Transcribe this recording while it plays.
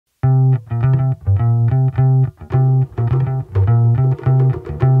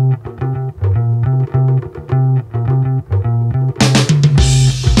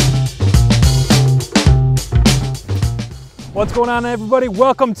What's going on, everybody?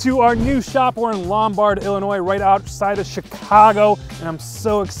 Welcome to our new shop. We're in Lombard, Illinois, right outside of Chicago, and I'm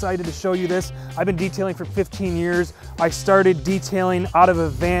so excited to show you this. I've been detailing for 15 years. I started detailing out of a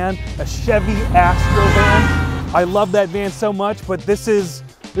van, a Chevy Astro van. I love that van so much, but this is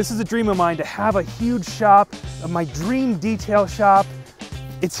a dream of mine, to have a huge shop, my dream detail shop.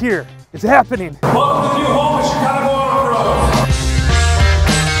 It's here, it's happening. Welcome to the new home of Chicago Off-Road.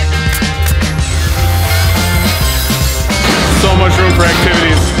 So much room for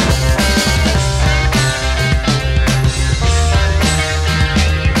activities.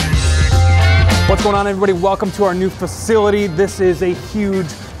 What's going on, everybody? Welcome to our new facility. This is a huge,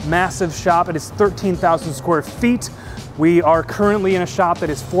 massive shop. It is 13,000 square feet. We are currently in a shop that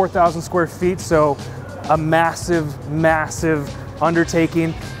is 4,000 square feet, so a massive, massive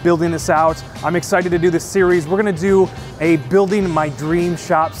undertaking building this out. I'm excited to do this series. We're gonna do a Building My Dream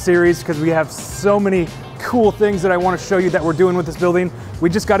Shop series because we have so many cool things that I want to show you that we're doing with this building.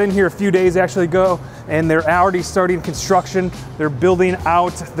 We just got in here a few days actually ago, and they're already starting construction. They're building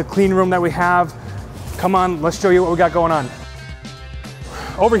out the clean room that we have. Come on, let's show you what we got going on.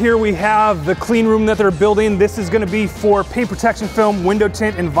 Over here we have the clean room that they're building. This is going to be for paint protection film, window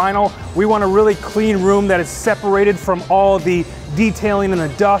tint, and vinyl. We want a really clean room that is separated from all the detailing and the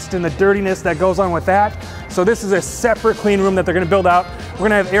dust and the dirtiness that goes on with that. So this is a separate clean room that they're going to build out. We're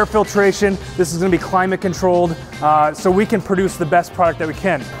going to have air filtration. This is going to be climate controlled, so we can produce the best product that we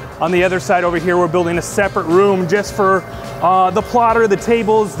can. On the other side over here, we're building a separate room just for the plotter, the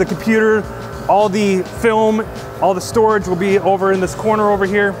tables, the computer, all the film, all the storage will be over in this corner over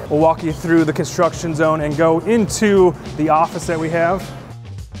here. We'll walk you through the construction zone and go into the office that we have.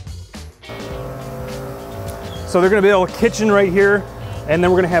 So they're going to build a kitchen right here, and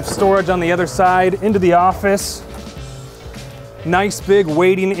then we're going to have storage on the other side into the office. Nice big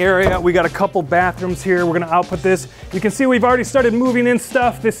waiting area. We got a couple bathrooms here. We're going to output this. You can see we've already started moving in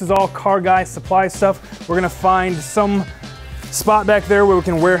stuff. This is all car guy supply stuff. We're going to find some spot back there where we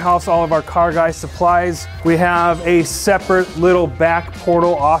can warehouse all of our car guy supplies. We have a separate little back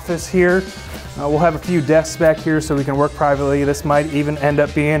portal office here. We'll have a few desks back here so we can work privately. This might even end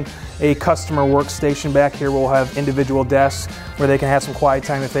up being a customer workstation back here. We'll have individual desks where they can have some quiet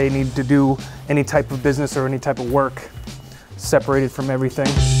time if they need to do any type of business or any type of work, separated from everything.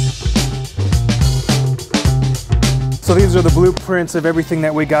 So these are the blueprints of everything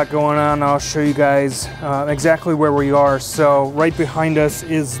that we got going on. I'll show you guys exactly where we are. So right behind us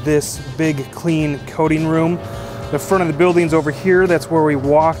is this big clean coating room. The front of the building's over here. That's where we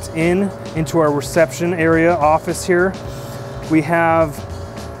walked into our reception area office here. We have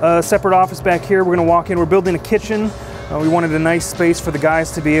a separate office back here. We're gonna walk in. We're building a kitchen. We wanted a nice space for the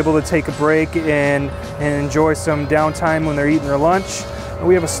guys to be able to take a break and enjoy some downtime when they're eating their lunch.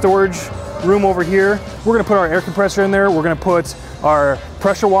 We have a storage room over here. We're gonna put our air compressor in there. We're gonna put our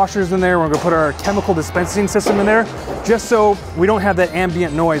pressure washers in there. We're gonna put our chemical dispensing system in there, just so we don't have that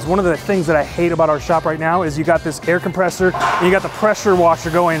ambient noise. One of the things that I hate about our shop right now is you got this air compressor and you got the pressure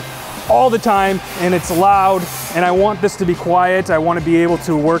washer going all the time, and it's loud, and I want this to be quiet. I want to be able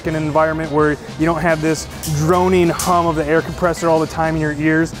to work in an environment where you don't have this droning hum of the air compressor all the time in your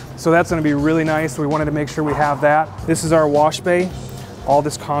ears. So that's going to be really nice. We wanted to make sure we have that. This is our wash bay. All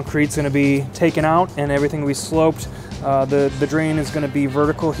this concrete's going to be taken out and everything will be sloped. The drain is going to be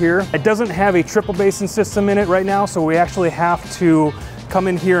vertical here. It doesn't have a triple basin system in it right now, so we actually have to come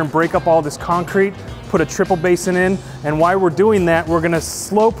in here and break up all this concrete, put a triple basin in, and while we're doing that, we're going to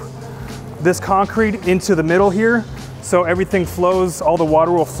slope this concrete into the middle here, so everything flows, all the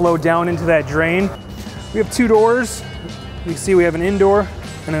water will flow down into that drain. We have two doors. You can see we have an indoor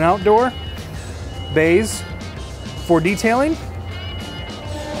and an outdoor bays for detailing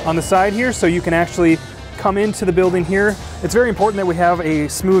on the side here, so you can actually come into the building here. It's very important that we have a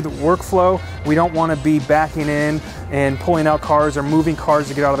smooth workflow. We don't want to be backing in and pulling out cars or moving cars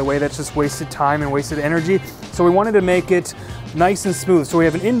to get out of the way. That's just wasted time and wasted energy. So we wanted to make it nice and smooth. So we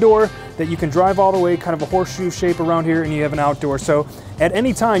have an indoor that you can drive all the way, kind of a horseshoe shape around here, and you have an outdoor. So at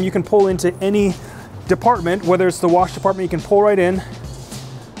any time you can pull into any department, whether it's the wash department, you can pull right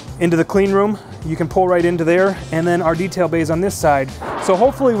into the clean room, you can pull right into there, and then our detail bay is on this side. So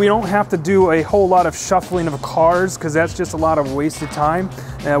hopefully we don't have to do a whole lot of shuffling of cars, because that's just a lot of wasted time.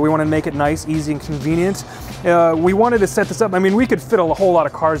 We want to make it nice, easy, and convenient. We wanted to set this up. I mean, we could fit a whole lot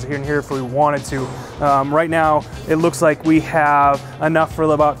of cars here and here if we wanted to. Right now, it looks like we have enough for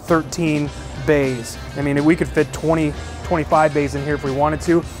about 13 bays. I mean, we could fit 20, 25 bays in here if we wanted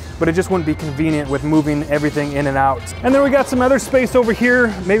to, but it just wouldn't be convenient with moving everything in and out. And then we got some other space over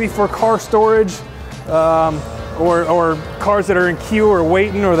here, maybe for car storage, or cars that are in queue or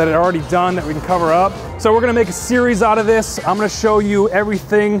waiting or that are already done that we can cover up. So we're gonna make a series out of this. I'm gonna show you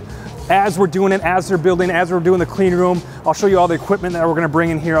everything as we're doing it, as they're building, as we're doing the clean room. I'll show you all the equipment that we're gonna bring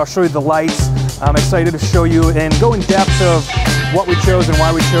in here. I'll show you the lights. I'm excited to show you and go in depth of what we chose and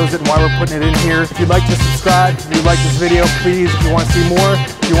why we chose it and why we're putting it in here. If you'd like to subscribe, if you like this video, please, if you want to see more,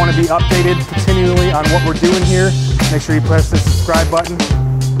 if you want to be updated continually on what we're doing here, make sure you press the subscribe button,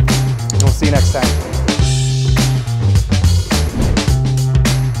 and we'll see you next time.